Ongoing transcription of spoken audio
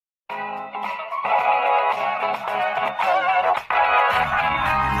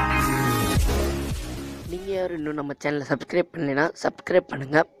நீங்கள் யாரும் இன்னும் நம்ம சேனலை சப்ஸ்கிரைப் பண்ணலைன்னா சப்ஸ்கிரைப்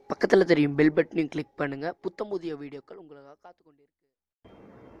பண்ணுங்கள், பக்கத்தில் தெரியும் பெல் பட்டனையும் கிளிக் பண்ணுங்கள். புத்தம் புதிய வீடியோக்கள் உங்களுக்காக காத்து கொண்டிருக்கு.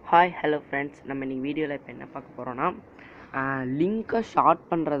 ஹாய் ஹலோ ஃப்ரெண்ட்ஸ், நம்ம இன்றைக்கி வீடியோவில் இப்போ என்ன பார்க்க போகிறோன்னா லிங்க்கை ஷார்ட்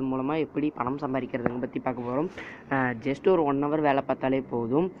பண்ணுறது மூலமாக எப்படி பணம் சம்பாதிக்கிறதுங்க பற்றி பார்க்க போகிறோம். ஜஸ்ட் ஒரு 1 hour வேலை பார்த்தாலே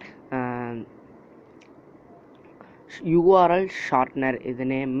போதும். URL ஷார்ட்னர் இது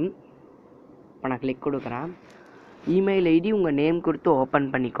நேம். இப்போ நான் கிளிக் கொடுக்குறேன். இமெயில் ஐடி உங்கள் நேம் கொடுத்து ஓப்பன்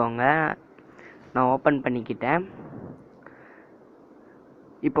பண்ணிக்கோங்க. நான் ஓப்பன் பண்ணிக்கிட்டேன்.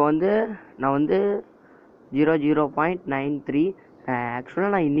 இப்போ நான் 00.93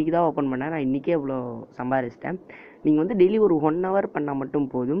 ஆக்சுவலாக நான் இன்றைக்கி தான் ஓப்பன் பண்ணேன். நான் இன்றைக்கே இவ்வளோ சம்பாதிச்சிட்டேன். நீங்கள் டெய்லி ஒரு 1 hour பண்ணால் மட்டும்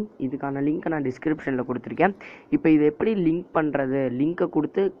போதும். இதுக்கான லிங்க்கை நான் டிஸ்கிரிப்ஷனில் கொடுத்துருக்கேன். இப்போ இது எப்படி லிங்க் பண்ணுறது, லிங்க்கை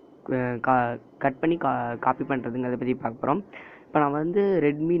கொடுத்து கட் பண்ணி காப்பி பண்ணுறதுங்கிறத பற்றி பார்க்க போகிறோம். இப்போ நான்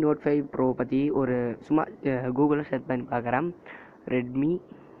ரெட்மி நோட் 5 ப்ரோ பற்றி ஒரு சும்மா கூகுளில் சர்ச் பண்ணி பார்க்குறேன். ரெட்மி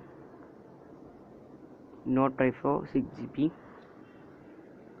நோட் 5 ப்ரோ 6GB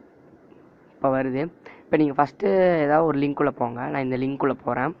இப்போ வருது. இப்போ நீங்கள் ஃபஸ்ட்டு ஏதாவது ஒரு லிங்க்குள்ளே போங்க. நான் இந்த லிங்க்குள்ளே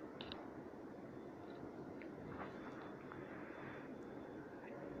போகிறேன்.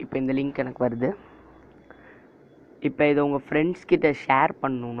 இப்போ இந்த லிங்க் எனக்கு வருது. இப்போ இதை உங்கள் ஃப்ரெண்ட்ஸ்கிட்ட ஷேர்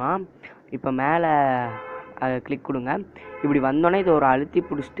பண்ணணுன்னா இப்போ மேலே அதை கிளிக் கொடுங்க. இப்படி வந்தோடனே இதை ஒரு அழுத்தி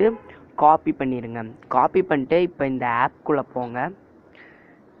பிடிச்சிட்டு காப்பி பண்ணிடுங்க. காப்பி பண்ணிட்டு இப்போ இந்த ஆப்குள்ளே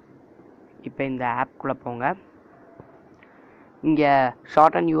போங்க. இங்கே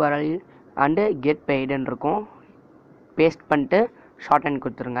ஷார்ட்டன் URL அண்டு கெட் பெய்டுன்னு இருக்கும். பேஸ்ட் பண்ணிட்டு ஷார்ட்டன்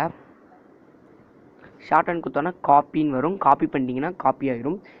கொடுத்துருங்க. ஷார்ட்டன் கொடுத்தோன்னா காப்பின்னு வரும். காப்பி பண்ணிட்டீங்கன்னா காப்பி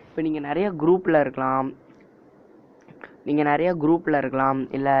ஆகிடும். இப்போ நீங்கள் நிறைய குரூப்பில் இருக்கலாம்,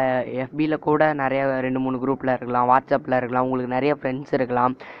 இல்லை FBயில் கூட நிறைய 2-3 குரூப்பில் இருக்கலாம், வாட்ஸ்அப்பில் இருக்கலாம், உங்களுக்கு நிறைய ஃப்ரெண்ட்ஸ்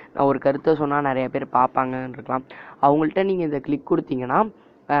இருக்கலாம். நான் ஒரு கருத்தை சொன்னால் நிறைய பேர் பார்ப்பாங்கன்னு இருக்கலாம். அவங்கள்ட்ட நீங்கள் இதை கிளிக் கொடுத்தீங்கன்னா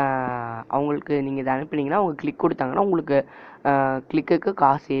அவங்களுக்கு நீங்கள் இதை அனுப்புனீங்கன்னா அவங்க கிளிக் கொடுத்தாங்கன்னா உங்களுக்கு கிளிக்குக்கு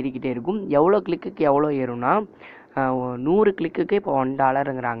காசு ஏறிக்கிட்டே இருக்கும். எவ்வளோ கிளிக்குக்கு எவ்வளோ ஏறும்னா 100 கிளிக்குக்கு இப்போ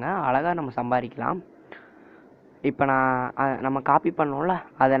 $1ங்கிறாங்க. அழகாக நம்ம சம்பாதிக்கலாம். இப்போ நம்ம காப்பி பண்ணோம்ல,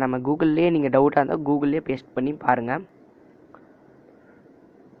 அதை நம்ம கூகுள்லேயே நீங்கள் டவுட்டாக இருந்தால் கூகுள்லேயே பேஸ்ட் பண்ணி பாருங்கள்.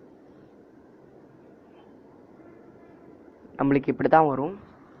 நம்மளுக்கு இப்படி தான் வரும்.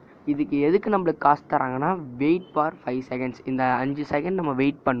 இதுக்கு எதுக்கு நம்மளுக்கு காசு தராங்கன்னா வெயிட் ஃபார் 5 seconds. இந்த 5 செகண்ட் நம்ம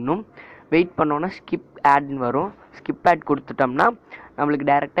வெயிட் பண்ணணும். வெயிட் பண்ணோன்னா ஸ்கிப் ஆட்னு வரும். ஸ்கிப் ஆட் கொடுத்துட்டோம்னா நம்மளுக்கு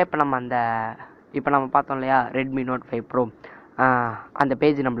டைரெக்டாக இப்போ நம்ம பார்த்தோம் இல்லையா ரெட்மி நோட் 5 ப்ரோ, அந்த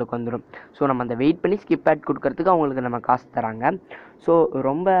பேஜ் நம்மளுக்கு வந்துடும். ஸோ நம்ம அந்த வெயிட் பண்ணி ஸ்கிப் ஆட் கொடுக்கறதுக்கு அவங்களுக்கு நம்ம காசு தராங்க. ஸோ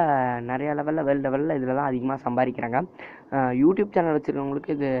ரொம்ப நிறையா லெவலில் வேர்ல்டு லெவலில் இதில் தான் அதிகமாக சம்பாதிக்கிறாங்க. யூடியூப் சேனல்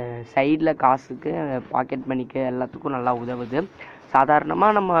வச்சுருக்கவங்களுக்கு இது சைடில் காசுக்கு, பாக்கெட் மணிக்கு எல்லாத்துக்கும் நல்லா உதவுது.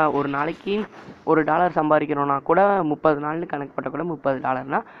 சாதாரணமாக நம்ம ஒரு நாளைக்கு $1 சம்பாதிக்கிறோன்னா கூட 30 நாள்னு கணக்கு போட்டால் கூட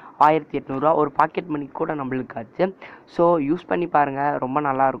 $30னா 1800 ஒரு பாக்கெட் மணி கூட நம்மளுக்கு ஆச்சு. ஸோ யூஸ் பண்ணி பாருங்கள், ரொம்ப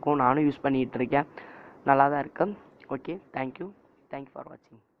நல்லாயிருக்கும். நானும் யூஸ் பண்ணிகிட்ருக்கேன், நல்லா தான் இருக்கு. ஓகே, தேங்க்யூ ஃபார்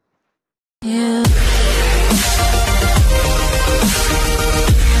வாட்சிங்.